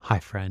Hi,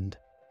 friend.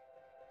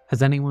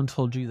 Has anyone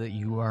told you that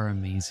you are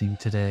amazing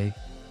today?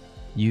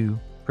 You,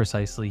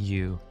 precisely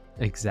you,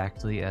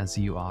 exactly as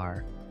you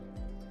are.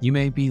 You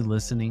may be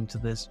listening to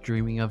this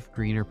dreaming of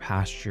greener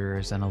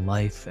pastures and a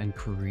life and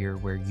career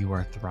where you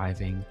are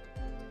thriving.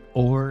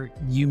 Or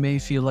you may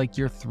feel like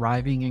you're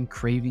thriving and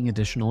craving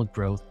additional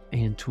growth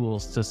and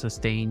tools to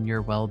sustain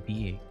your well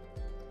being.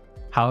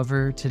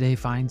 However, today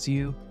finds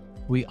you,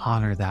 we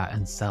honor that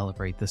and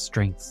celebrate the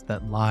strengths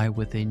that lie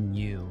within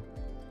you,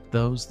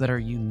 those that are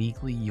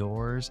uniquely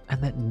yours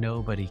and that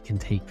nobody can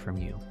take from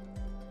you.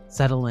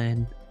 Settle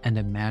in and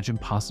imagine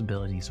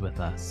possibilities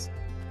with us.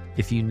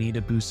 If you need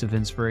a boost of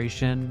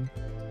inspiration,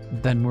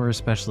 then we're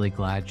especially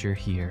glad you're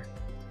here.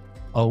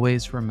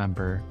 Always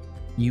remember,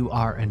 you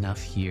are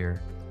enough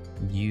here.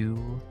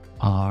 You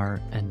are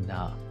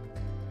enough.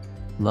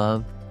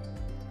 Love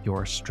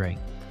your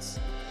strengths.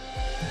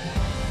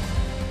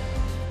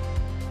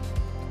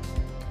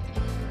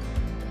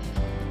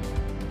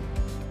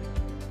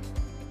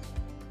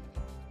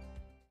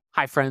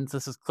 Hi, friends.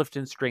 This is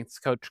Clifton Strengths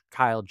Coach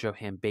Kyle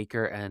Johan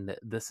Baker, and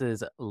this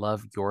is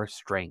Love Your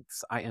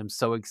Strengths. I am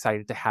so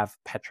excited to have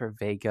Petra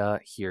Vega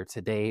here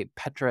today.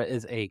 Petra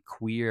is a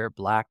queer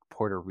Black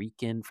Puerto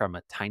Rican from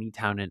a tiny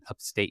town in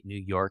upstate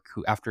New York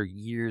who, after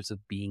years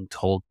of being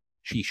told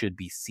she should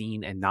be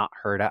seen and not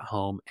heard at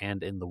home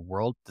and in the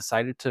world,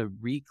 decided to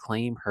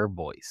reclaim her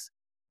voice.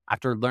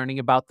 After learning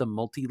about the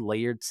multi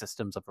layered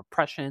systems of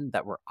oppression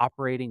that were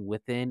operating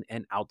within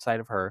and outside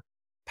of her,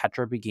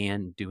 Petra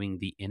began doing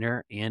the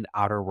inner and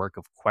outer work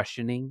of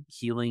questioning,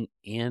 healing,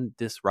 and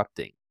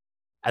disrupting.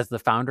 As the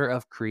founder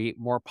of Create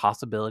More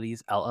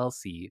Possibilities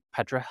LLC,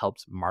 Petra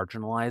helps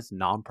marginalized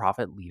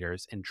nonprofit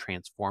leaders in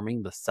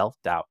transforming the self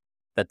doubt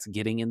that's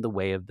getting in the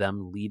way of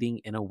them leading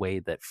in a way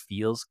that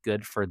feels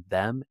good for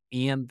them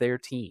and their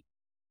team.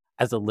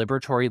 As a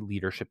liberatory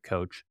leadership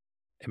coach,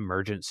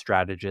 emergent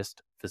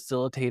strategist,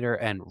 facilitator,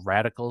 and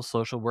radical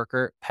social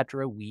worker,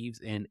 Petra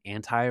weaves in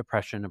anti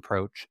oppression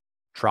approach,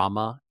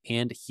 trauma,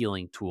 and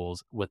healing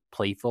tools with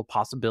playful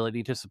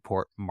possibility to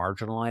support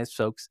marginalized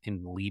folks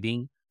in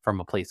leading from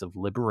a place of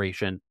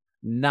liberation,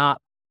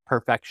 not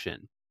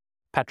perfection.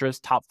 Petra's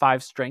top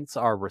five strengths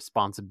are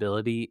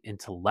responsibility,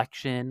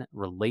 intellection,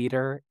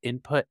 relator,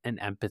 input, and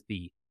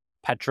empathy.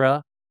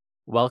 Petra,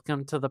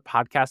 welcome to the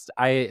podcast.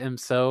 I am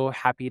so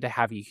happy to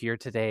have you here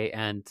today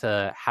and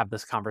to have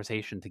this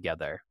conversation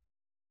together.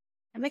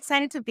 I'm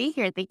excited to be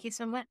here. Thank you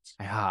so much.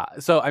 Yeah.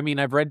 So, I mean,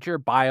 I've read your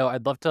bio.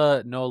 I'd love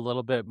to know a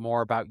little bit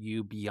more about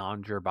you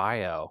beyond your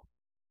bio.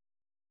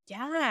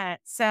 Yeah.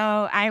 So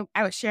I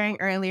was sharing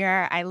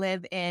earlier, I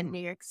live in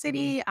New York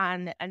City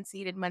on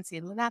unceded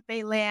Munsee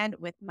Lenape land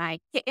with my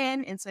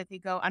kitten. And so if you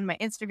go on my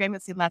Instagram, you'll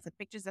see lots of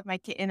pictures of my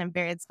kitten. I'm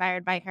very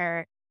inspired by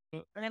her.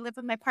 And I live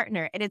with my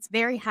partner, and it's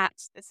very hot.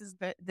 This is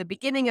the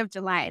beginning of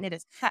July, and it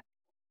is hot.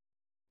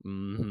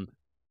 hmm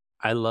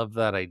I love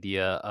that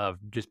idea of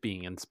just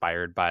being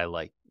inspired by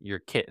like your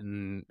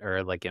kitten,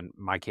 or like in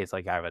my case,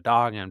 like I have a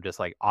dog, and I'm just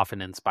like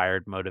often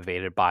inspired,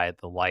 motivated by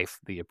the life,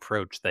 the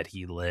approach that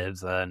he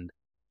lives, and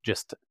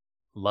just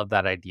love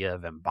that idea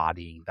of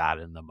embodying that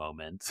in the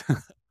moment.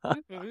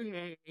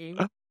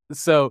 Mhm.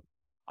 So,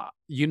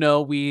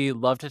 we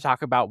love to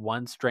talk about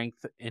one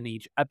strength in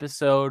each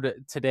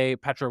episode. Today,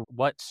 Petra,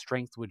 what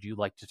strength would you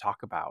like to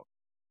talk about?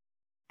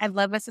 I'd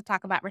love us to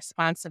talk about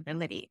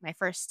responsibility. My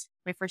first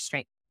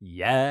strength.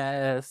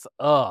 Yes.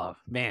 Oh,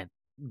 man.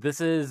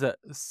 This is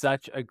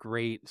such a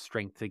great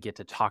strength to get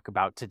to talk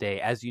about today.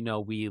 As you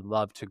know, we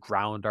love to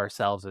ground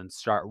ourselves and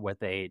start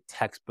with a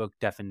textbook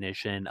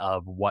definition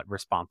of what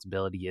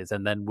responsibility is,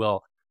 and then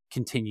we'll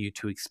continue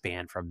to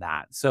expand from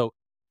that. So,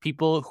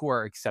 people who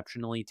are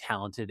exceptionally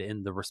talented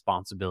in the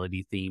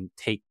responsibility theme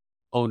take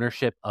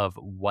ownership of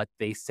what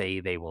they say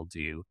they will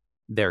do.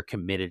 They're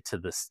committed to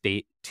the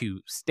state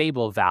to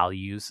stable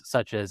values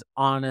such as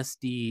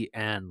honesty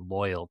and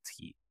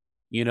loyalty.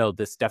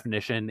 This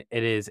definition,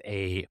 this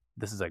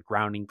is a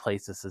grounding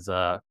place. This is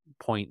a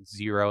point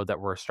zero that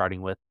we're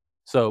starting with.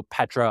 So,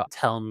 Petra,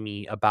 tell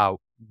me about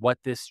what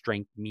this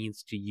strength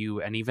means to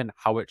you and even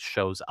how it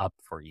shows up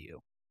for you.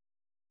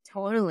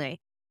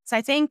 Totally. So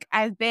I think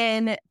I've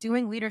been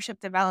doing leadership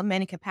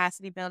development and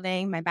capacity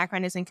building. My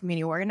background is in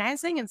community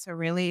organizing, and so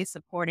really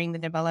supporting the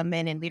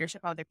development and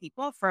leadership of other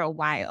people for a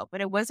while.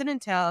 But it wasn't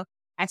until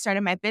I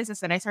started my business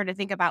that I started to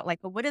think about like,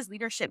 well, what does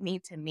leadership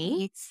mean to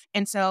me?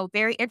 And so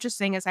very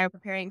interesting as I was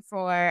preparing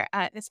for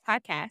this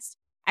podcast,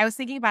 I was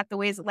thinking about the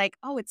ways that, like,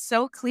 oh, it's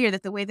so clear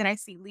that the way that I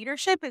see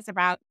leadership is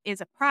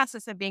a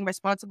process of being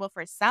responsible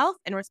for self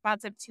and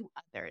responsive to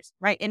others,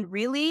 right? And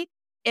really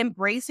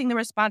embracing the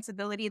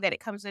responsibility that it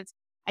comes with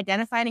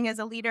identifying as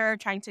a leader,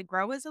 trying to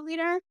grow as a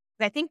leader.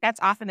 I think that's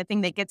often the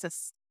thing that gets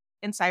us.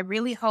 And so I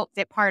really hope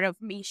that part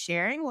of me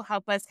sharing will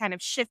help us kind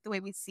of shift the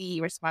way we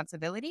see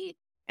responsibility.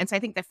 And so I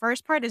think the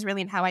first part is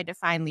really in how I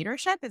define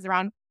leadership is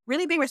around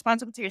really being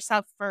responsible to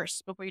yourself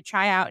first before you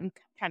try out and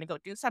kind of go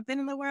do something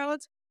in the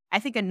world. I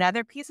think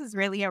another piece is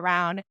really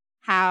around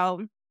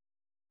how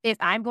if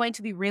I'm going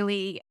to be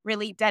really,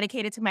 really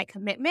dedicated to my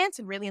commitments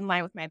and really in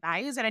line with my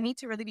values, and I need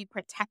to really be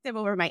protective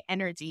over my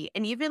energy.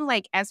 And even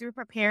like as we were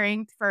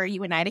preparing for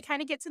you and I to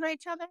kind of get to know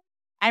each other,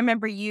 I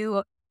remember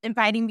you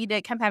inviting me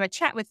to come have a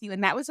chat with you.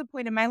 And that was a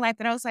point in my life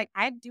that I was like,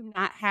 I do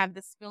not have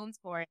the feelings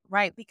for it,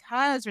 right?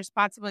 Because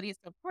responsibility is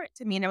so important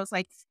to me. And I was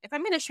like, if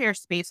I'm going to share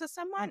space with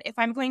someone, if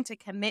I'm going to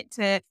commit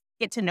to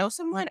get to know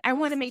someone, I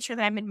want to make sure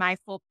that I'm in my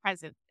full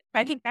presence.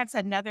 But I think that's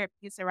another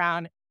piece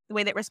around the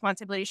way that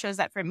responsibility shows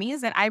that for me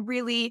is that I'm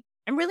really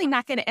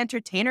not going to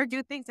entertain or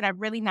do things that I'm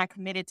really not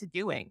committed to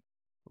doing.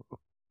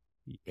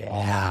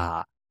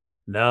 Yeah.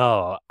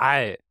 No,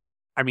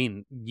 I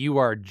mean, you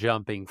are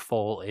jumping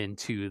full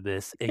into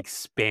this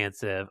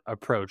expansive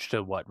approach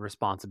to what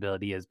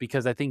responsibility is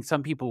because I think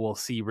some people will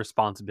see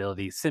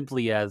responsibility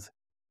simply as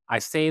I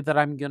say that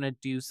I'm going to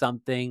do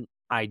something,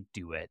 I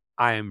do it.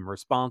 I am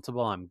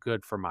responsible, I'm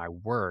good for my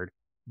word.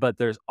 But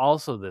there's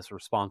also this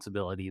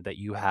responsibility that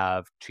you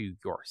have to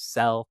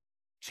yourself,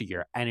 to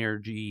your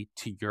energy,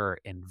 to your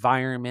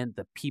environment,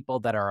 the people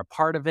that are a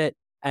part of it.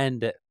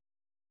 And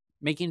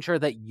making sure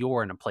that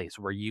you're in a place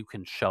where you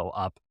can show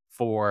up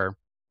for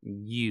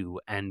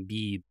you and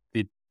be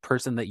the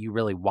person that you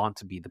really want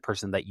to be, the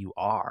person that you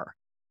are.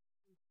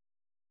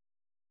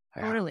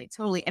 Yeah. Totally,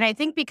 totally. And I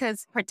think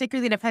because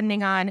particularly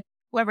depending on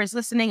whoever's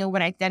listening and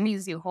what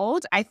identities you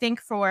hold, I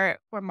think for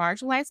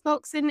marginalized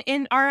folks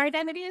in our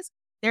identities,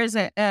 there's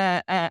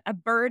a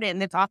burden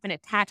that's often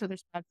attached with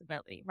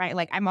responsibility, right?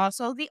 Like I'm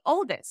also the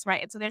oldest,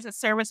 right? And so there's a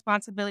certain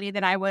responsibility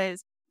that I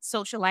was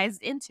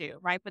socialized into,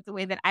 right? But the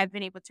way that I've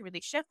been able to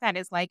really shift that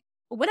is like,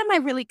 well, what am I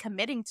really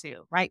committing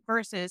to, right?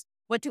 Versus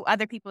what do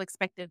other people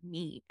expect of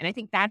me? And I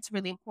think that's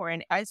really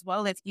important as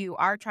well if you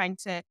are trying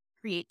to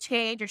create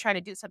change or try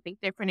to do something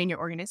different in your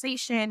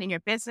organization, in your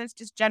business,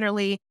 just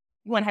generally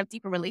you want to have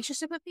deeper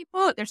relationship with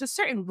people, there's a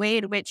certain way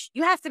in which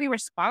you have to be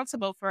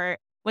responsible for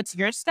what's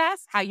your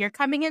stuff, how you're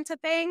coming into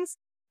things.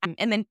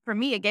 And then for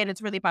me, again,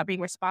 it's really about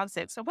being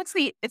responsive. So this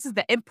is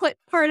the input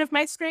part of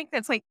my strength.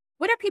 It's like,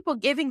 what are people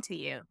giving to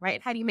you,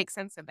 right? How do you make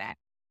sense of that?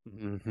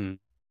 Hmm.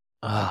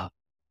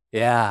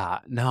 Yeah.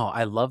 No,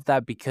 I love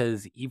that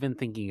because even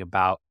thinking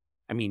about,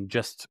 I mean,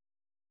 just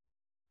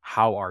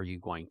how are you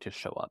going to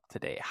show up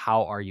today?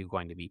 How are you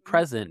going to be Mhm.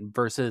 present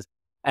versus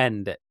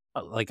and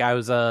like I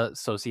was a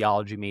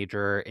sociology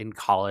major in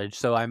college,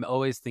 so I'm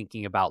always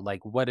thinking about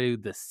like what do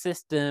the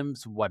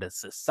systems, what does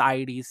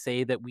society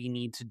say that we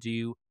need to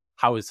do?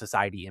 How is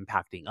society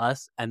impacting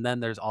us? And then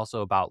there's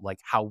also about like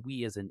how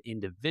we as an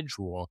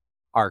individual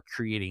are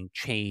creating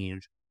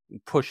change,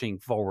 pushing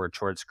forward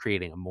towards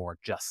creating a more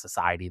just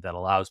society that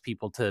allows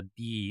people to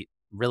be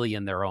really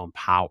in their own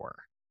power.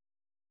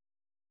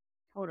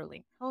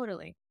 Totally,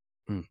 totally.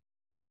 Mm.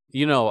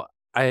 You know,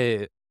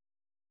 I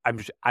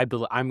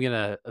I'm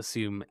gonna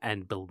assume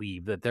and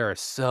believe that there are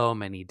so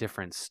many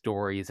different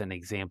stories and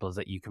examples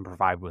that you can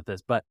provide with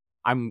this, but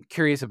I'm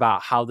curious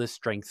about how this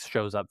strength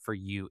shows up for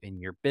you in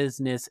your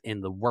business,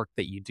 in the work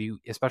that you do,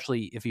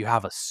 especially if you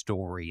have a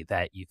story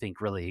that you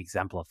think really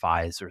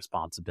exemplifies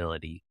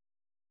responsibility.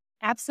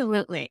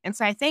 Absolutely. And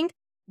so I think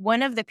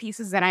one of the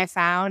pieces that I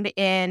found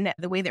in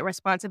the way that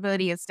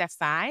responsibility is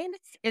defined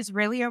is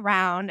really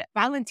around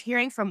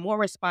volunteering for more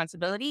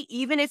responsibility,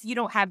 even if you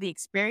don't have the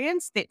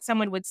experience that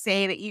someone would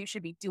say that you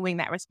should be doing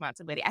that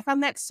responsibility. I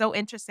found that so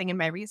interesting in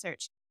my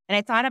research. And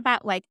I thought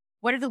about like,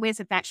 what are the ways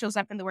that that shows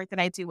up in the work that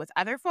I do with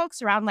other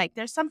folks around like,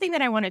 there's something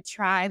that I want to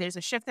try, there's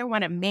a shift I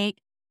want to make.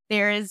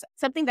 There's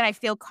something that I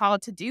feel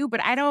called to do,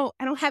 but I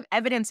don't have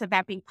evidence of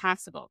that being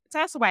possible. It's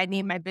also why I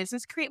named my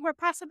business Create More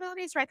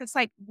Possibilities, right? It's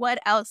like, what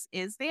else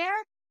is there?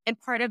 And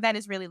part of that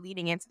is really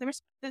leading into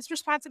this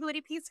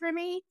responsibility piece for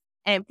me.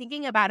 And I'm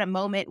thinking about a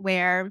moment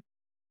where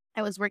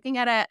I was working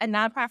at a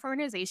nonprofit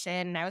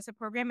organization and I was a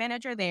program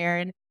manager there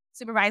and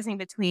supervising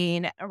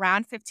between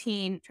around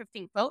 15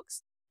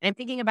 folks. And I'm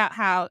thinking about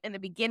how in the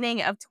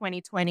beginning of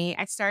 2020,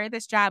 I started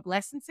this job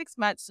less than 6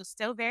 months, so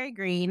still very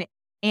green.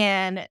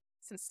 And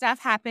some stuff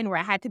happened where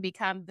I had to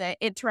become the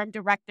interim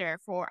director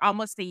for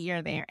almost a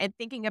year there. And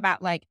thinking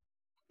about like,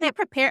 that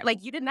prepared,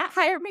 like you did not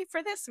hire me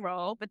for this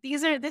role, but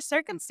these are the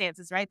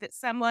circumstances, right? That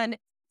someone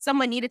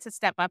needed to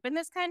step up in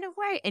this kind of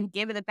way. And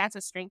given that that's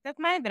a strength of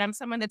mine, that I'm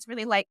someone that's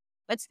really like,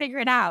 let's figure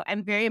it out.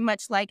 I'm very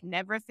much like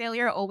never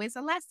failure, always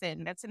a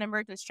lesson. That's an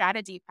emergent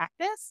strategy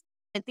practice.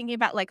 And thinking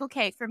about like,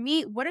 okay, for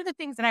me, what are the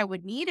things that I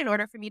would need in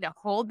order for me to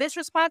hold this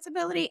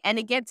responsibility? And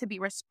again, to be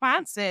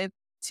responsive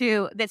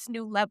to this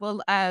new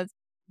level of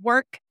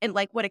work and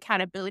like what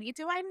accountability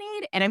do I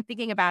need? And I'm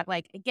thinking about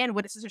like, again,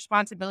 what is this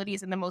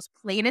responsibilities in the most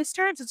plainest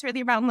terms? It's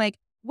really around like,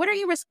 what are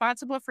you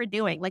responsible for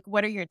doing? Like,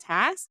 what are your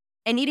tasks?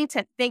 And needing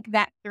to think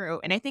that through.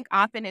 And I think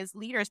often as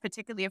leaders,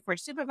 particularly if we're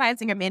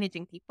supervising or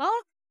managing people,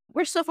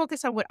 we're so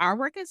focused on what our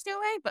work is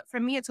doing. But for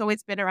me, it's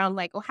always been around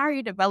like, oh, how are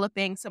you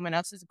developing someone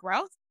else's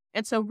growth?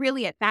 And so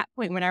really at that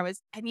point when I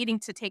was needing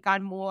to take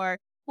on more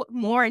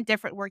and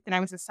different work than I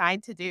was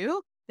assigned to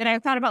do, then I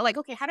thought about like,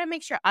 okay, how do I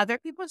make sure other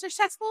people are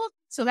successful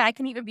so that I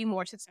can even be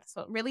more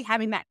successful? Really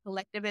having that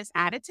collectivist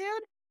attitude.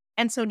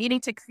 And so needing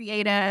to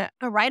create a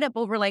write-up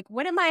over like,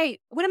 what am I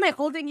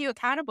holding you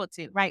accountable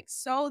to, right?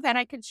 So that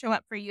I can show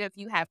up for you if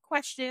you have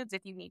questions,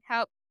 if you need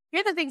help.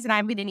 Here are the things that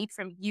I'm gonna need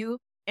from you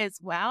as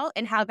well,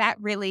 and how that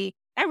really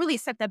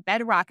set the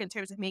bedrock in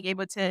terms of being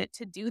able to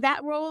do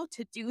that role,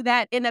 to do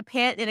that in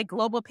a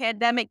global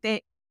pandemic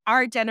that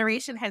our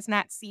generation has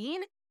not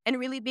seen, and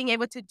really being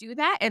able to do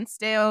that and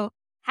still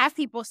have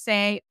people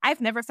say, "I've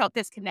never felt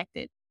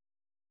disconnected."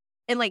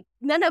 And, like,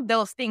 none of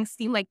those things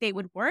seem like they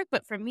would work,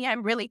 but for me,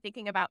 I'm really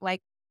thinking about,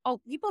 like, oh,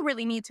 people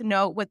really need to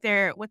know what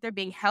they're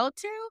being held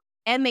to,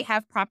 and they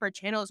have proper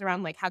channels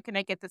around, like, how can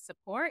I get the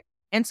support?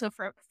 And so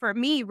for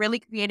me, really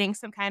creating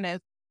some kind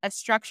of a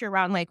structure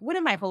around, like, what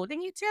am I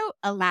holding you to,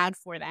 allowed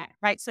for that,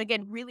 right? So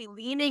again, really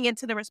leaning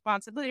into the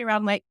responsibility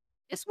around, like,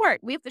 it's work.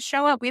 We have to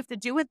show up, we have to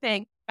do a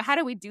thing, but how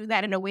do we do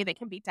that in a way that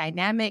can be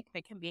dynamic,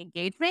 that can be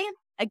engaging?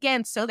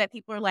 Again, so that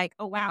people are like,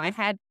 "Oh, wow, I've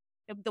had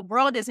the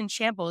world is in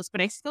shambles,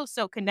 but I still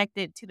so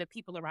connected to the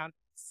people around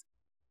us."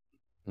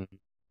 Mhm.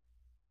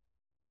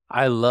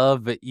 I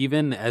love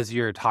even as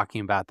you're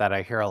talking about that,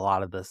 I hear a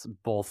lot of this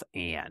both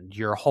and.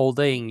 You're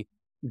holding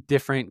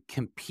different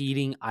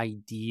competing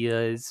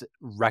ideas,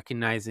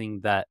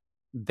 recognizing that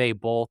they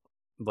both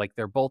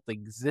they're both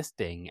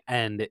existing.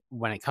 And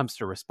when it comes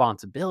to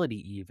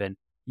responsibility, even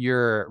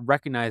you're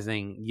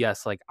recognizing,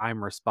 yes, like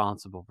I'm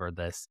responsible for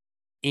this.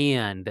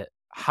 And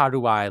how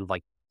do I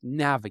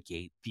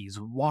navigate these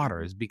Mhm.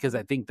 waters? Because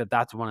I think that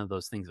that's one of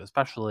those things,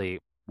 especially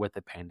with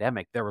the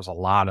pandemic, there was a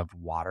lot of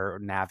water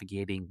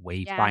navigating, Yeah.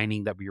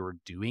 wayfinding that we were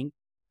doing,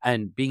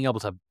 and being able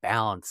to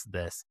balance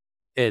this.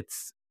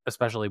 It's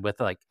especially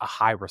with a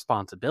high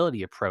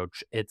responsibility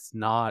approach, it's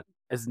not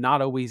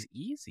always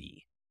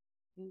easy.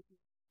 Mhm.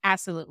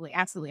 Absolutely,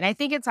 absolutely. And I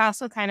think it's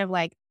also kind of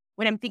like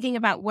when I'm thinking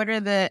about what are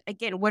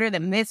the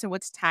myths or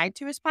what's tied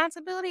to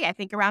responsibility, I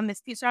think around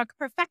this piece around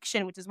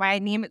perfection, which is why I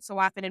name it so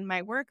often in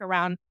my work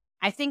around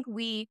I think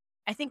we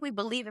I think we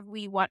believe if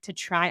we want to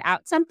try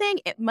out something,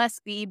 it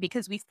must be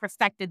because we've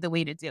perfected the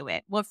way to do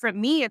it. Well, for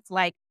me, it's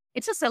like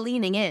it's just a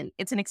leaning in.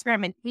 It's an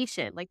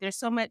experimentation. Like there's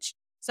so much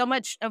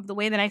of the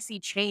way that I see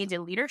change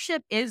in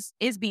leadership is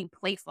being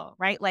playful,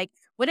 right? Like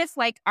what if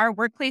like our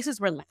workplaces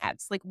were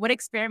labs? Like what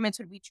experiments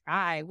would we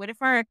try? What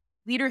if our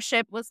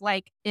leadership was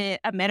like a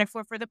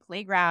metaphor for the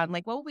playground?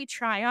 Like what would we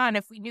try on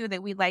if we knew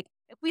that we like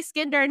if we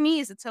skinned our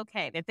knees, it's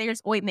okay. That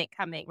there's ointment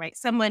coming, right?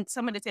 Someone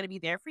that's gonna be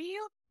there for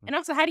you. And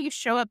also how do you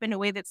show up in a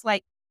way that's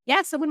like,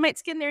 yeah, someone might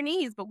skin their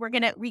knees, but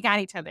we got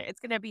each other. It's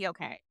gonna be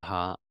okay.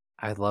 Huh.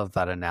 I love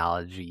that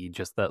analogy.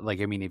 Just that,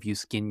 I mean, if you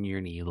skin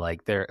your knee,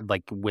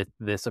 with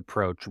this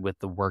approach, with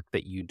the work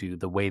that you do,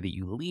 the way that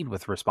you lead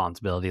with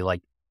responsibility,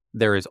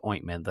 there is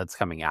ointment that's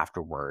coming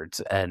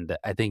afterwards. And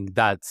I think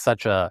that's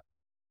such a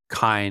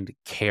kind,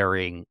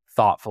 caring,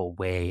 thoughtful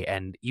way,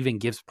 and even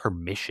gives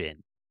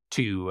permission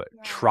to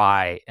Yeah.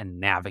 try and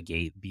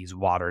navigate these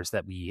waters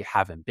that we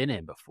haven't been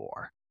in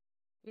before.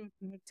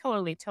 Mhm.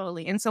 Totally,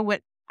 totally. And so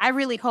what I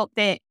really hope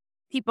that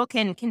people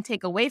can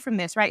take away from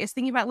this, right, is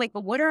thinking about like,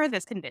 well, what are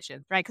this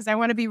conditions, right? Because I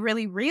want to be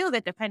really real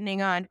that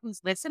depending on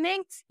who's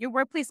listening, your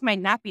workplace might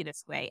not be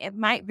this way. It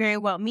might very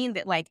well mean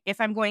that like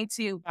if I'm going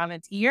to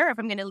volunteer, if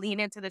I'm going to lean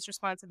into this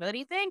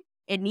responsibility thing,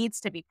 it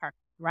needs to be perfect,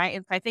 right?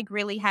 And so I think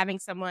really having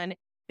someone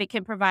that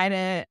can provide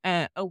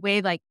a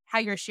way like how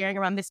you're sharing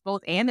around this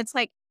both and it's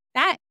like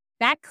that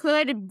that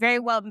could very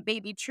well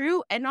may be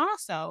true. And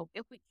also,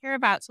 if we care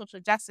about social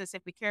justice,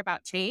 if we care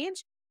about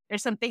change,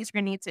 there's some things we're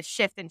gonna need to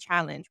shift and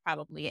challenge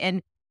probably.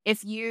 And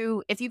if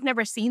you've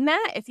never seen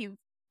that, if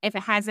it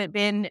hasn't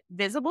been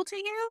visible to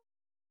you,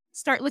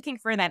 start looking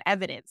for that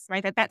evidence,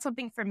 right? That's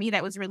something for me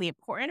that was really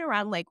important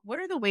around like what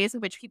are the ways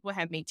in which people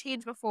have made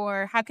change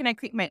before? How can I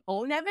create my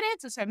own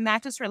evidence? And so I'm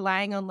not just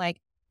relying on like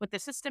what the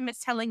system is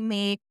telling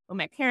me, what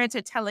my parents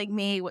are telling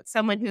me, what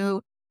someone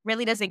who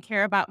really doesn't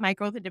care about my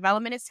growth and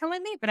development is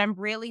telling me, but I'm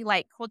really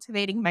like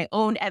cultivating my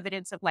own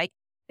evidence of like,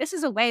 this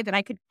is a way that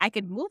I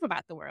could move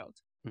about the world.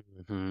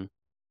 Mhm.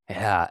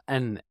 Yeah,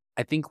 and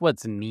I think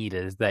what's neat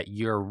is that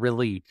you're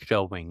really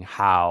showing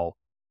how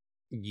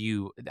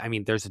I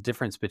mean, there's a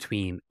difference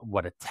between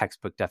what a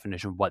textbook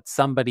definition, what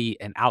somebody,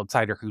 an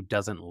outsider who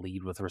doesn't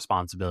lead with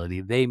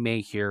responsibility, they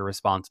may hear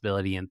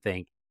responsibility and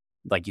think,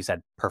 like you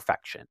said,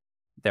 perfection.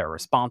 They're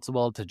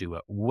responsible to do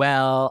it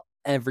well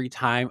every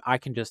time. I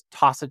can just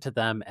toss it to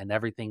them and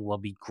everything will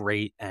be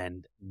great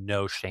and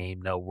no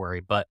shame, no worry.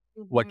 But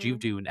what you Mhm.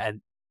 do,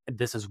 and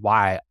this is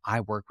why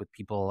I work with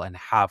people and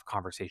have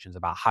conversations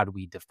about how do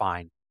we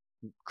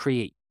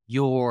create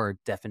your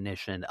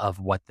definition of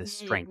what this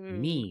strength Mhm.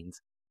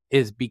 means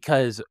is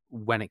because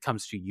when it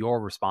comes to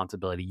your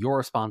responsibility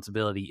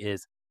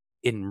is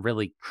in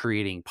really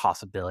creating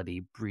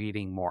possibility,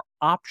 breeding more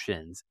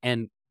options,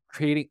 and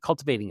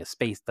cultivating a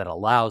space that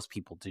allows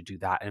people to do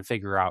that and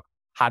figure out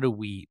how do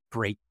we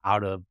break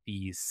out of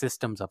these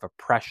systems of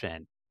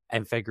oppression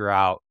and figure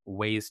out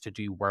ways to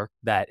do work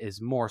that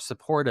is more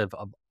supportive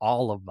of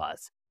all of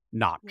us,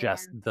 not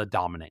just Yeah. the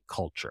dominant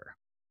culture.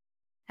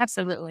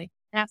 Absolutely.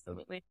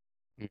 Absolutely.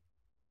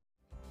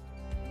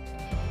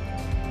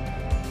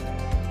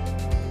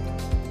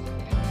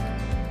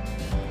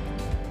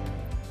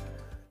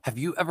 Have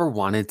you ever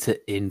wanted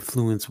to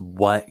influence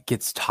what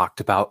gets talked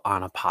about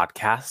on a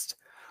podcast?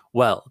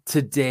 Well,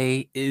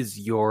 today is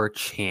your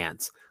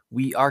chance.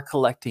 We are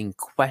collecting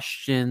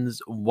questions,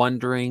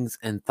 wonderings,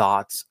 and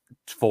thoughts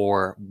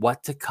for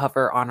what to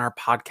cover on our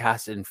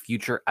podcast in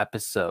future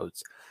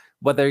episodes.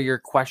 Whether your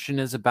question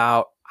is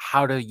about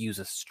how to use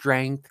a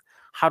strength,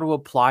 how to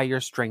apply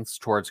your strengths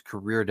towards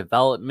career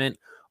development,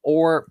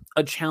 or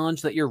a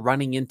challenge that you're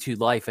running into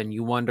life and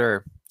you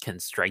wonder, can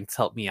strengths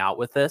help me out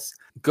with this?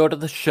 Go to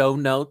the show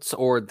notes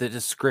or the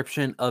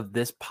description of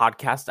this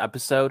podcast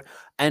episode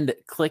and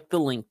click the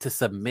link to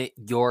submit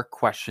your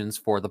questions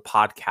for the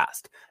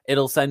podcast.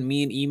 It'll send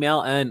me an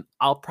email and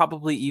I'll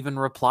probably even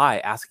reply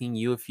asking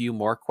you a few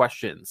more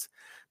questions.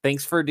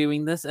 Thanks for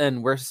doing this,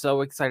 and we're so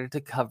excited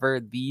to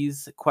cover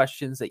these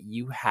questions that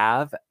you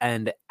have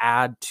and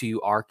add to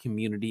our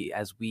community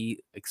as we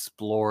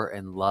explore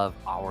and love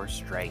our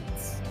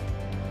strengths.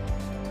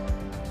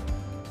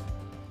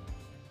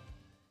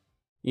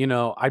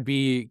 I'd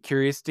be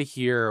curious to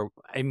hear,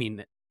 I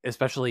mean,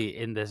 especially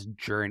in this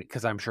journey,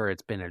 because I'm sure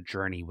it's been a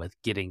journey with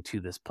getting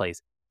to this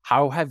place.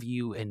 How have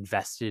you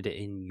invested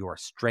in your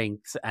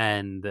strengths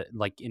and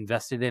like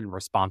invested in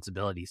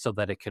responsibility so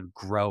that it could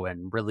grow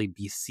and really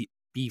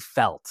be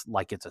felt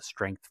like it's a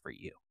strength for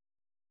you?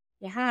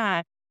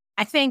 Yeah.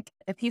 I think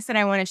the piece that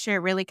I want to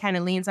share really kind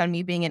of leans on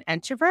me being an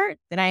introvert,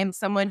 that I am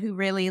someone who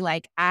really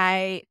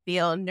I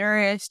feel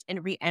nourished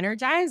and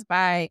re-energized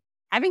by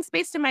having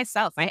space to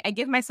myself. I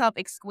give myself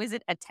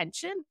exquisite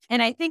attention.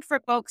 And I think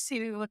for folks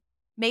who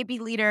may be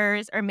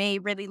leaders or may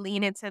really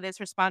lean into this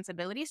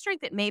responsibility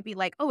strength, it may be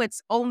like, oh,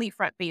 it's only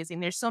front facing.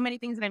 There's so many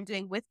things that I'm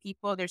doing with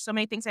people. There's so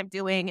many things I'm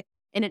doing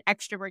in an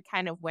extrovert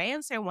kind of way.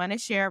 And so I want to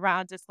share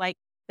around just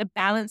the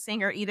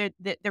balancing or either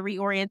the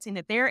reorienting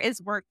that there is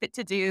work that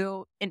to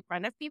do in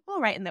front of people,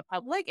 right, in the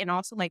public, and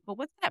also but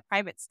what's that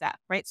private stuff,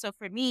 right? So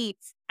for me,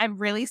 I'm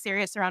really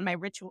serious around my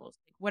rituals.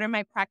 Like, what are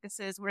my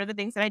practices? What are the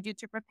things that I do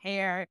to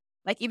prepare?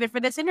 Like even for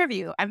this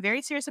interview, I'm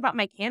very serious about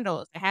my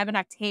candles. I have an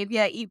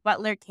Octavia E.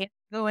 Butler candle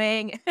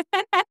going.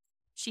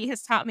 She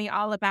has taught me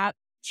all about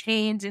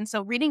change. And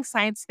so reading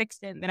science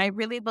fiction, that I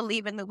really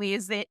believe in the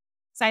ways that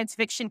science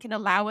fiction can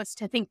allow us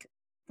to think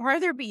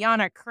farther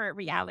beyond our current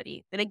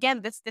reality. That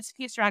again, this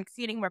piece around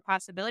creating more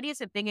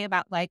possibilities and thinking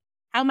about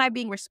how am I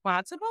being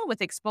responsible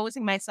with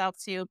exposing myself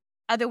to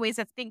other ways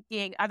of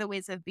thinking, other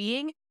ways of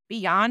being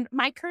beyond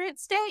my current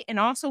state, and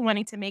also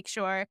wanting to make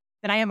sure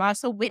that I am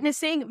also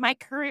witnessing my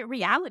current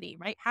reality,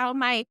 right? How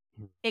am I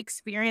Mm.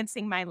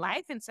 experiencing my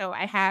life? And so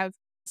I have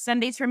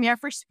Sundays from here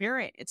for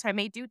spirit. It's I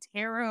may do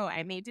tarot,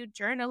 I may do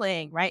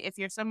journaling, right? If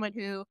you're someone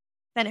who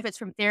benefits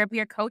from therapy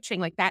or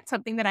coaching, that's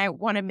something that I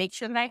want to make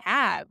sure that I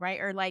have, right?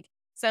 Or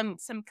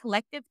some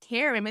collective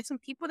care and with some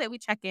people that we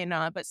check in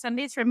on. But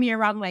Sundays for me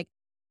around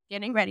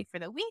getting ready for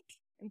the week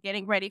and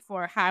getting ready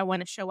for how I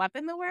want to show up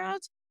in the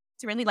world.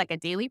 It's really like a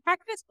daily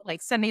practice,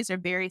 but Sundays are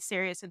very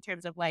serious in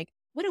terms of what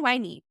do I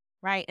need?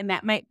 Right. And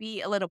that might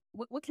be a little,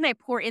 what can I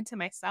pour into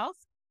myself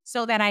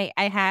so that I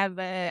have,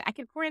 I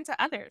can pour into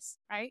others.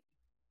 Right.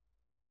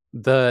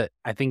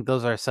 I think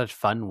those are such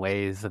fun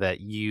ways that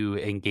you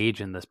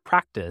engage in this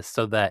practice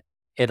so that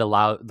it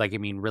allow like, I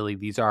mean, really,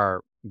 these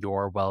are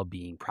your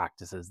well-being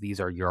practices. These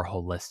are your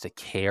holistic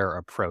care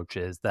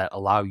approaches that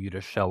allow you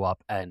to show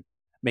up and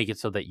make it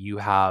so that you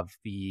have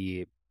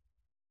the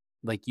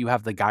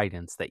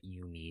guidance that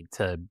you need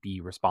to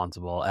be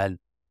responsible. And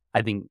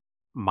I think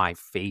my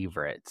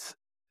favorite,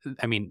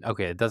 I mean,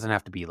 okay, it doesn't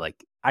have to be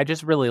like, I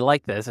just really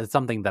like this. It's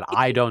something that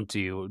I don't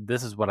do.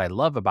 This is what I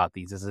love about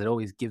these is it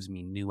always gives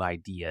me new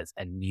ideas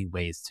and new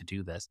ways to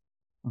do this.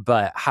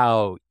 But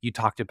how you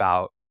talked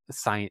about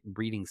science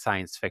reading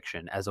science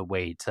fiction as a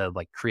way to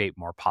like create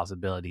more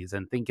possibilities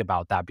and think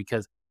about that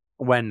because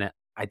when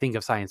I think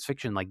of science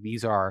fiction, like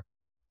these are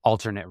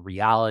alternate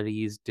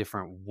realities,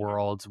 different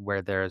worlds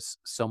where there's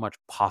so much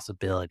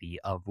possibility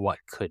of what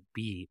could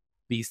be.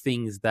 These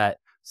things that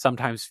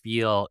sometimes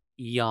feel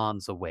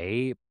eons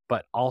away,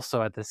 but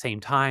also at the same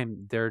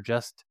time, they're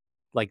just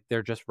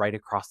right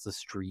across the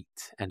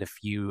street and a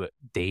few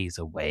days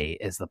away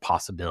is the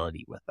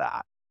possibility with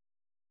that.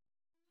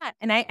 Yeah,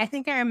 and I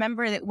think I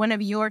remember that one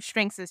of your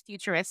strengths is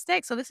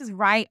futuristic. So this is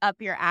right up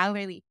your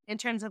alley in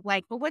terms of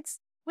but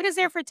what is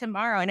there for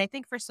tomorrow? And I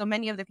think for so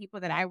many of the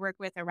people that I work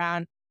with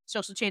around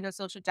social change and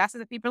social justice,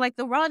 that people are like,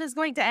 the world is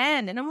going to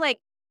end. And I'm like,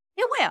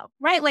 it will,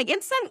 right?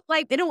 In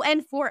some it'll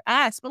end for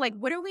us, but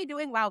what are we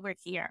doing while we're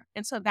here?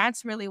 And so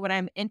that's really what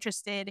I'm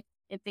interested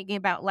in thinking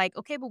about.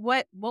 Okay, but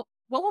what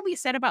will be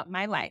said about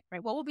my life,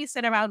 right? What will be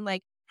said around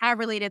how I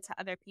related to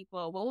other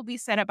people? What will be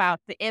said about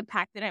the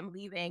impact that I'm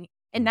leaving?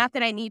 And Mm. not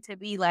that I need to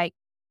be the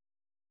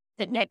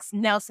next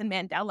Nelson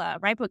Mandela,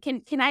 right? But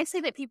can I say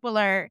that people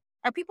are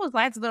people's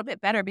lives a little bit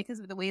better because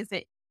of the ways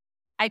that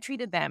I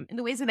treated them and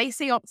the ways that they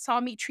saw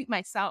me treat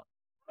myself?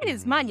 It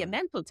is Mhm.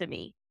 monumental to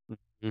me.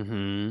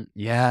 Mhm.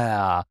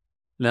 Yeah.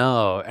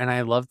 No, and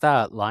I love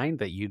that line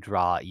that you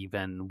draw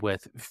even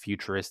with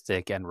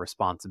futuristic and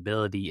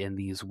responsibility in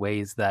these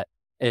ways that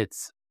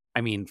it's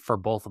I mean, for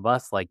both of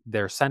us, like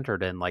they're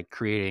centered in like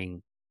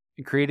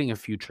creating a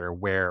future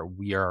where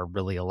we are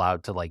really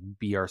allowed to like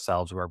be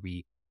ourselves, where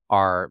we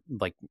are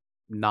like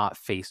not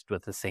faced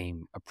with the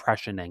same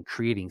oppression, and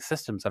creating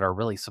systems that are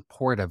really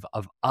supportive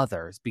of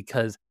others,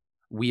 because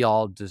we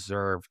all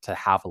deserve to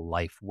have a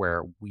life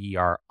where we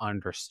are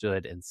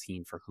understood and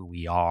seen for who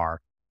we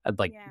are, and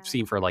like Yeah.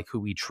 seen for like who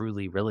we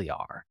truly really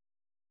are.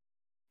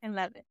 I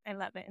love it. I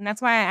love it. And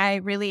that's why I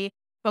really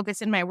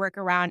focus in my work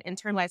around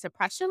internalized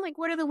oppression. Like,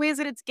 what are the ways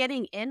that it's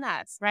getting in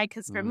us? Right.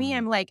 Because for me, Mm,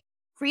 I'm like,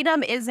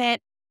 freedom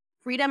isn't,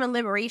 freedom and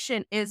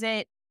liberation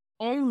isn't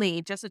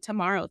only just a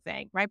tomorrow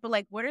thing. Right. But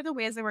like, what are the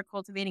ways that we're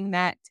cultivating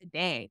that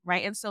today?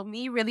 Right. And so,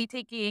 me really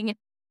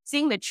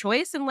seeing the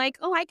choice and like,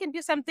 oh, I can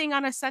do something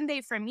on a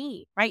Sunday for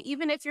me. Right.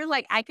 Even if you're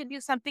like, I could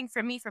do something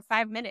for me for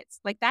 5 minutes.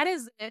 Like,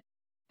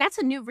 that's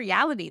a new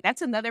reality.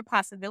 That's another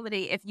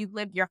possibility if you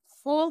live your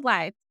whole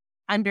life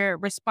under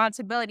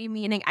responsibility,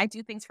 meaning I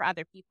do things for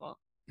other people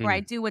or I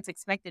mm, do what's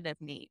expected of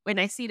me when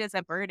I see it as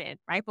a burden,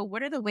 right? But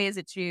what are the ways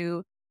that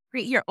you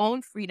create your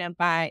own freedom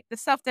by the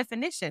self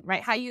definition,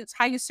 right? How you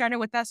started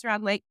with us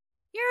around like,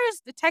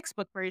 here's the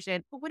textbook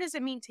version, but what does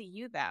it mean to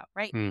you though,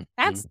 right? mm,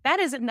 mm. That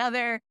is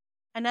another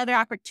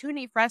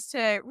opportunity for us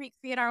to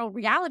recreate our own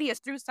reality is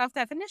through self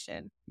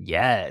definition.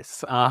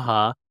 Yes,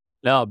 uh-huh.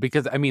 No,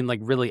 because I mean, like,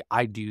 really,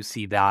 I do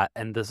see that,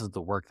 and this is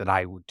the work that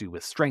I would do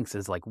with strengths,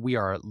 is like we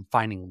are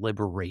finding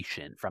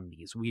liberation from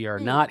these. We are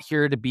Mm. not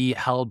here to be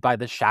held by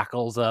the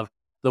shackles of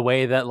the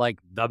way that like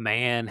the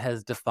man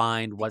has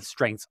defined what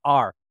strengths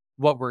are.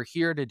 What we're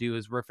here to do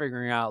is we're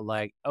figuring out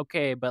like,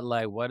 okay, but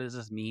like what does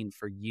this mean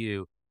for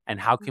you? And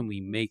how can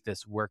we Mhm. make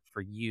this work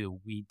for you?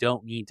 We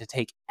don't need to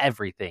take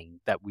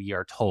everything that we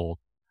are told.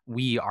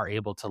 We are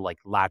able to like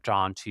latch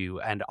on to,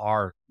 and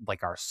our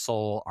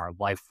soul, our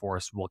life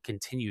force will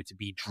continue to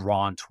be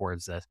drawn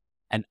towards this,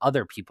 and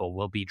other people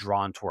will be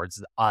drawn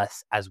towards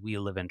us as we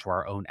live into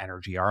our own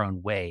energy, our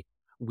own way.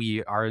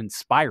 We are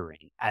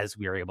inspiring as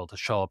we are able to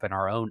show up in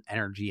our own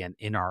energy and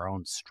in our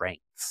own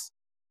strengths.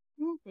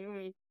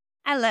 Mhm.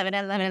 I love it,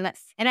 I love it, I love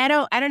and I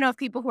don't know if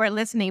people who are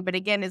listening, but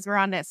again, as we're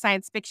on that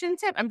science fiction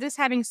tip, I'm just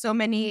having so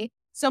many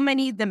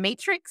The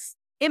Matrix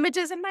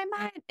images in my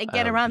mind,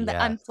 again, Oh around the yes.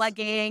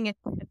 unplugging,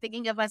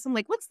 thinking of us, I'm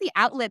like, "What's the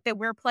outlet that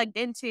we're plugged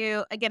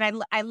into?" Again,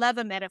 I love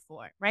a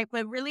metaphor, right?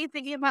 But really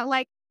thinking about,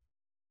 like,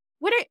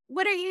 where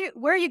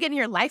are you getting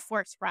your life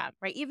force from,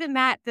 right? Even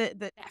that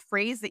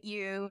phrase that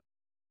you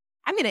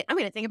I'm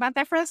gonna think about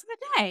that for the rest of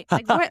the day.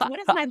 Like, what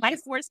is my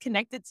life force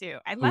connected to?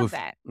 I love Oof.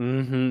 that.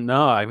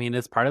 No, I mean,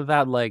 it's part of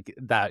that, like,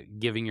 that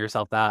giving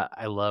yourself that.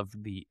 I love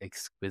the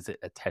exquisite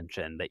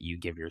attention that you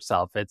give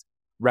yourself. It's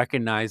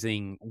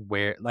recognizing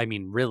where, I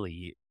mean,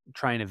 really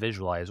trying to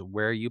visualize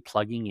where are you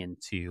plugging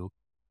into.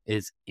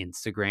 Is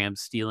Instagram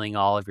stealing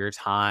all of your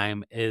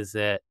time? Is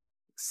it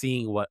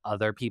seeing what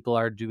other people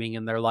are doing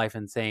in their life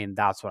and saying,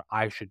 that's what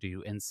I should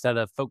do, instead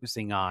of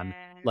focusing on,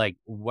 Yeah. like,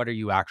 what are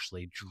you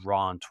actually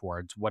drawn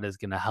towards? What is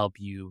going to help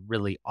you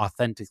really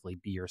authentically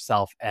be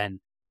yourself and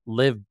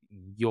live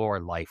your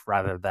life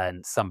rather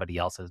than somebody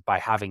else's. By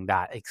having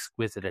that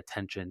exquisite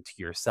attention to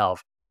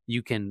yourself,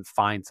 you can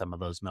find some of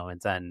those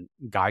moments and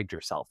guide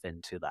yourself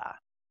into that.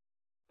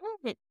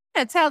 Mhm.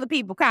 Yeah, tell the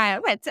people,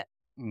 Kyle.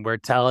 We're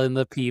telling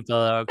the people,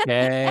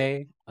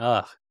 okay?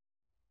 Ugh.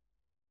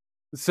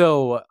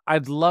 So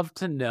I'd love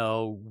to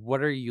know,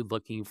 what are you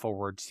looking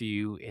forward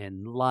to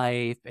in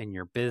life and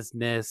your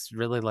business?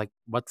 Really, like,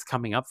 what's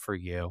coming up for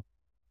you?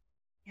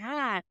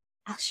 Yeah.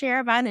 I'll share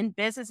about in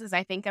businesses.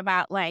 I think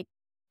about like,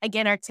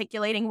 again,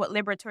 articulating what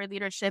liberatory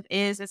leadership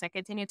is as I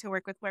continue to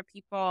work with more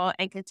people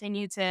and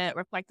continue to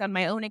reflect on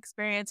my own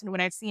experience and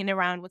what I've seen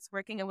around what's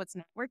working and what's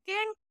not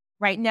working.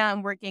 Right now,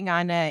 I'm working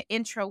on an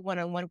intro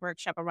one-on-one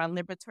workshop around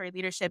liberatory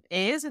leadership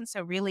is. And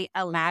so really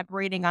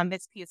elaborating on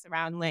this piece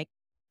around like,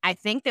 I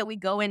think that we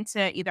go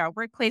into either our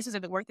workplaces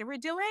or the work that we're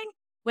doing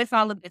with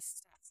all of this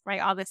stuff,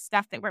 right? All this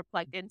stuff that we're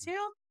plugged into.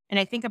 And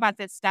I think about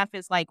this stuff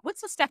is like,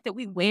 what's the stuff that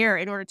we wear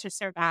in order to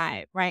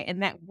survive, right?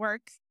 And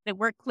the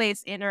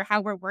workplace in or how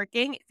we're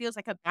working, it feels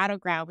like a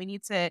battleground. We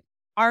need to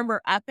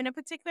armor up in a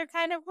particular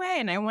kind of way.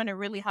 And I want to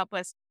really help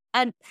us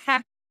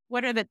unpack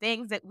what are the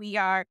things that we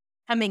are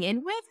coming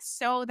in with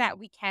so that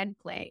we can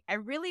play. I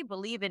really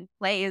believe in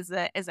play as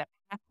a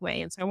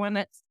pathway. And so I want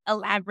to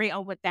elaborate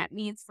on what that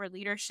means for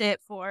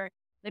leadership, for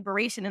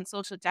liberation and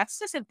social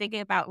justice, and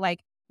thinking about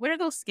like, what are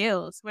those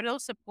skills? What are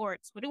those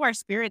supports? What do our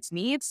spirits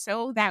need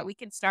so that we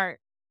can start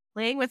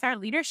playing with our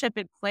leadership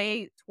and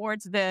play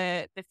towards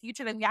the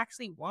future that we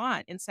actually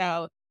want? And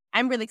so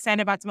I'm really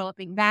excited about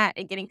developing that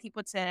and getting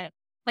people to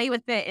play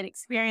with it and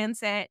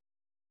experience it.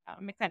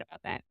 I'm excited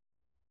about that.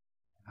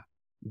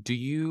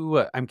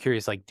 I'm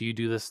curious, like, do you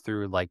do this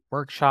through like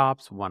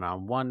workshops, one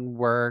on one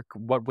work?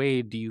 What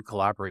way do you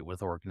collaborate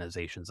with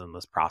organizations in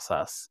this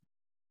process?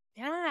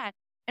 Yeah.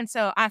 And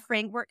so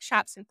offering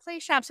workshops and play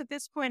shops at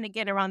this point,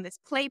 again, around this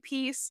play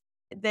piece.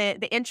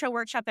 The intro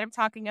workshop that I'm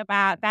talking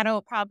about,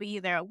 that'll probably be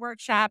either a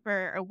workshop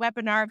or a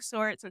webinar of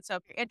sorts. And so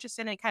if you're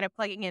interested in kind of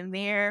plugging in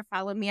there,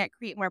 follow me at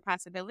Create More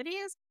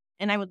Possibilities.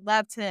 And I would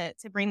love to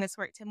bring this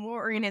work to more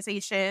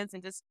organizations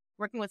and just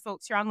working with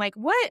folks around like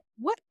what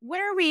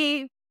are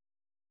we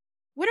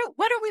What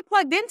are we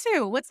plugged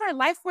into? What's our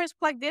life force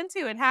plugged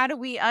into? And how do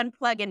we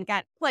unplug and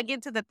get plug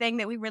into the thing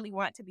that we really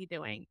want to be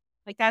doing?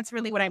 Like, that's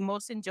really what I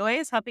most enjoy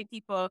is helping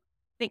people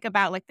think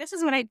about, like, this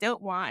is what I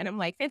don't want. And I'm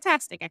like,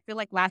 fantastic. I feel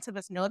like lots of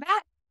us know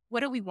that.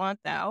 What do we want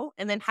though?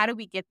 And then how do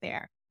we get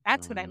there?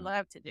 That's what I Mm,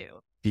 love to do.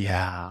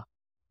 yeah.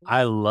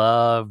 I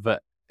love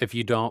if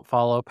you don't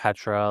follow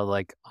Petra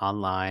like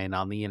online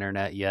on the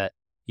internet yet,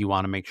 you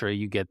want to make sure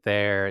you get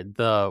there.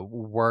 The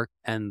work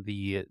and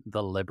the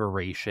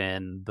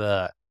liberation,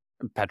 the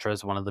Petra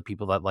is one of the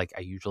people that like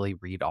I usually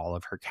read all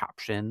of her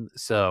caption.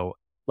 So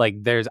like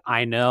there's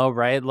I know,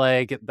 right?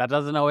 Like that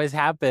doesn't always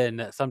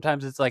happen.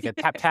 Sometimes it's like a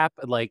tap tap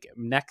like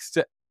next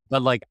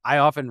but like I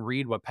often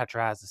read what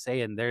Petra has to say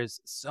and there's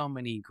so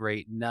many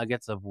great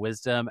nuggets of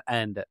wisdom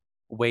and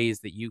ways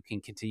that you can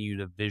continue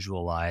to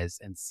visualize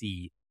and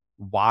see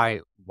why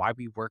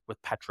we work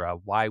with Petra,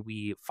 why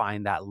we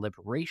find that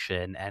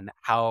liberation and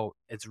how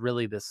it's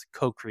really this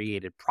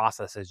co-created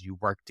process as you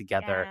work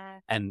together Yeah.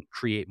 and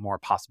create more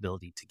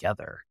possibility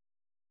together.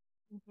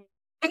 Mhm.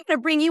 I'm gonna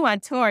bring you on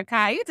tour,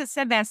 Kyle. You just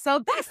said that. So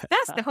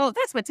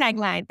that's my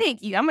tagline.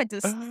 Thank you. I'm gonna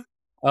just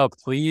Oh,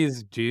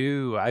 please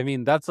do. I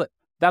mean, that's what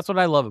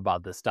I love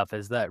about this stuff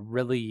is that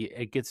really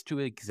it gets to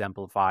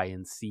exemplify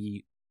and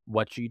see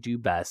what you do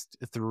best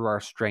through our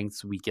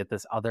strengths. We get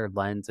this other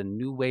lens, a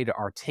new way to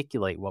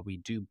articulate what we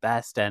do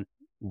best and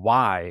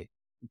why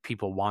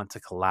people want to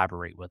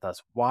collaborate with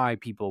us, why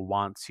people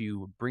want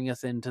to bring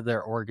us into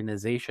their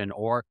organization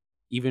or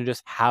even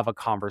just have a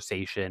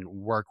conversation,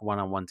 work one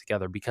on one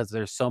together, because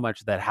there's so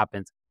much that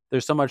happens.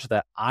 There's so much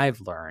that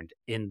I've learned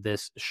in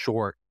this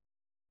short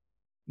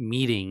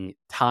meeting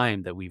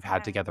time that we've had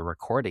yeah, together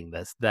recording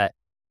this that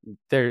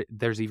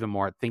there's even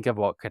more think of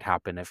what could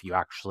happen if you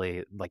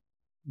actually like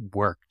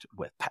worked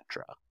with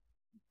Petra.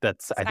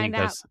 That's I sign think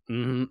up.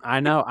 there's I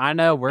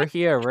know, we're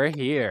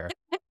here.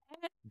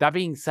 That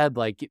being said,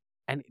 like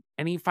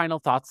any final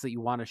thoughts that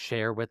you want to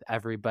share with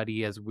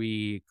everybody as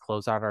we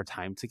close out our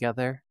time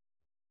together?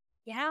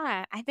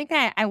 Yeah, I think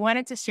I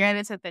wanted to share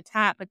this at the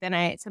top, but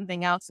then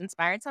something else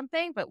inspired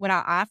something. But what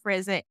I'll offer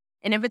is an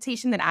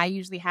invitation that I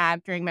usually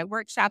have during my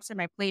workshops or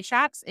my play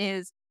shops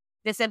is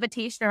this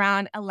invitation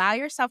around allow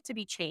yourself to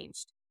be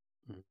changed.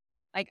 Mm,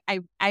 Like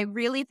I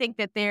really think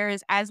that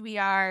there's as we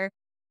are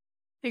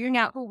figuring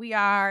out who we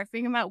are,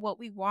 figuring out what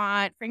we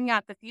want, figuring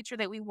out the future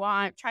that we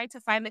want, trying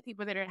to find the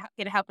people that are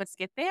going to help us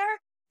get there.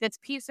 That's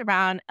piece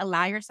around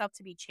allow yourself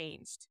to be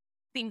changed.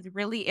 Seems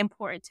really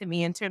important to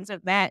me in terms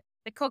of that,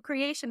 the co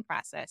creation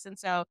process. And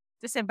so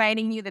just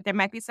inviting you that there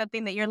might be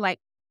something that you're like,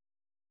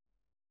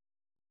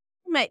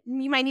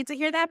 you might need to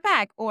hear that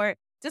back or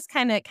just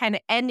kind of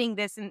ending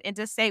this and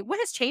just say, what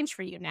has changed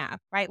for you now?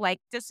 Right. Like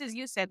just as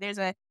you said, there's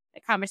a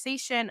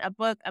conversation, a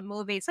book, a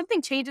movie,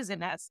 something changes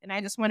in us. And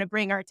I just want to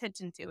bring our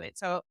attention to it.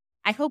 So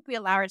I hope we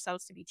allow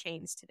ourselves to be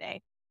changed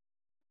today.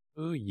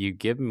 ooh, you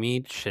give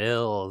me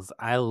chills.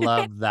 I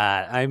love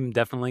that. I'm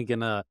definitely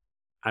gonna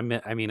I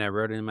mean, I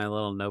wrote it in my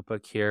little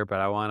notebook here,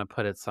 but I want to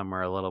put it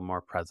somewhere a little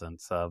more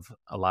presence of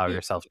allow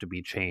yourself to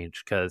be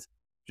changed because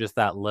just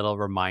that little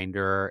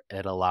reminder,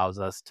 it allows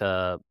us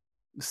to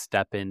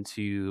step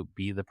into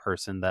be the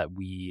person that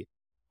we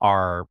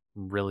are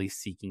really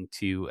seeking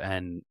to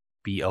and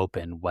be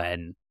open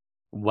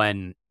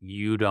when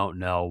you don't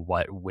know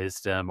what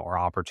wisdom or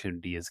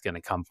opportunity is going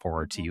to come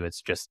forward to Mhm. you.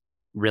 It's just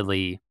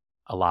really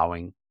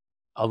allowing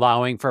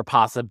allowing for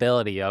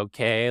possibility,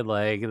 okay?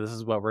 Like, this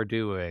is what we're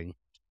doing.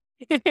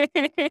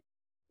 Ugh,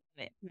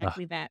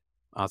 Exactly that.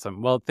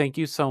 awesome. Well, thank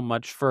you so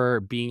much for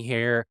being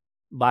here.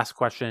 Last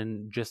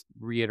question, just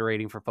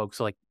reiterating for folks,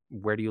 like,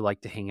 where do you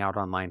like to hang out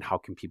online? How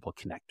can people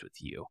connect with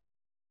you?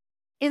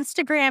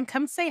 Instagram,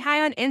 come say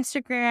hi on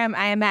Instagram.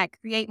 I am at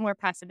Create More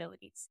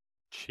Possibilities.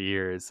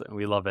 Cheers.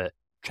 We love it.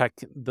 Check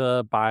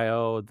the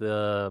bio,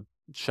 the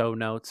show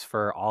notes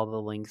for all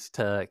the links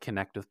to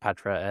connect with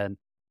Petra. And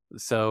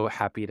so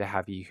happy to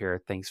have you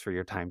here. Thanks for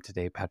your time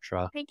today,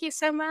 Petra. Thank you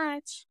so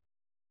much.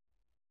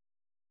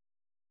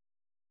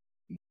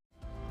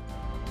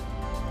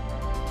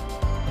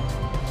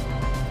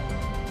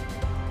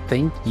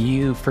 Thank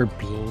you for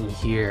being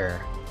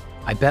here.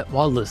 I bet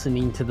while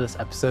listening to this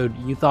episode,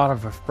 you thought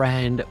of a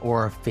friend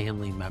or a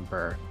family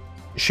member.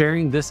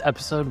 Sharing this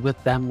episode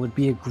with them would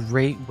be a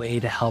great way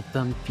to help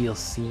them feel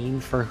seen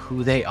for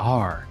who they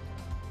are.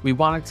 We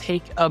want to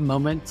take a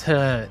moment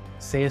to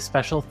say a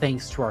special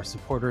thanks to our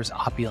supporters,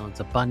 Opulence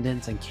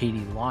Abundance and Katie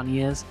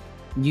Lanias.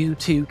 You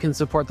too can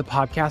support the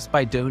podcast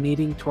by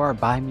donating to our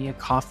Buy Me a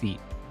Coffee.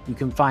 You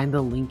can find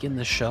the link in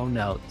the show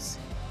notes.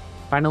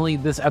 Finally,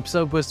 this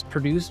episode was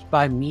produced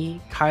by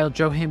me, Kyle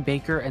Johan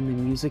Baker, and the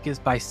music is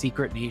by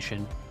Secret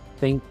Nation.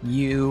 Thank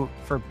you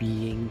for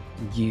being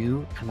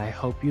you, and I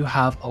hope you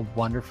have a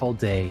wonderful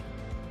day.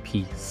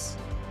 Peace.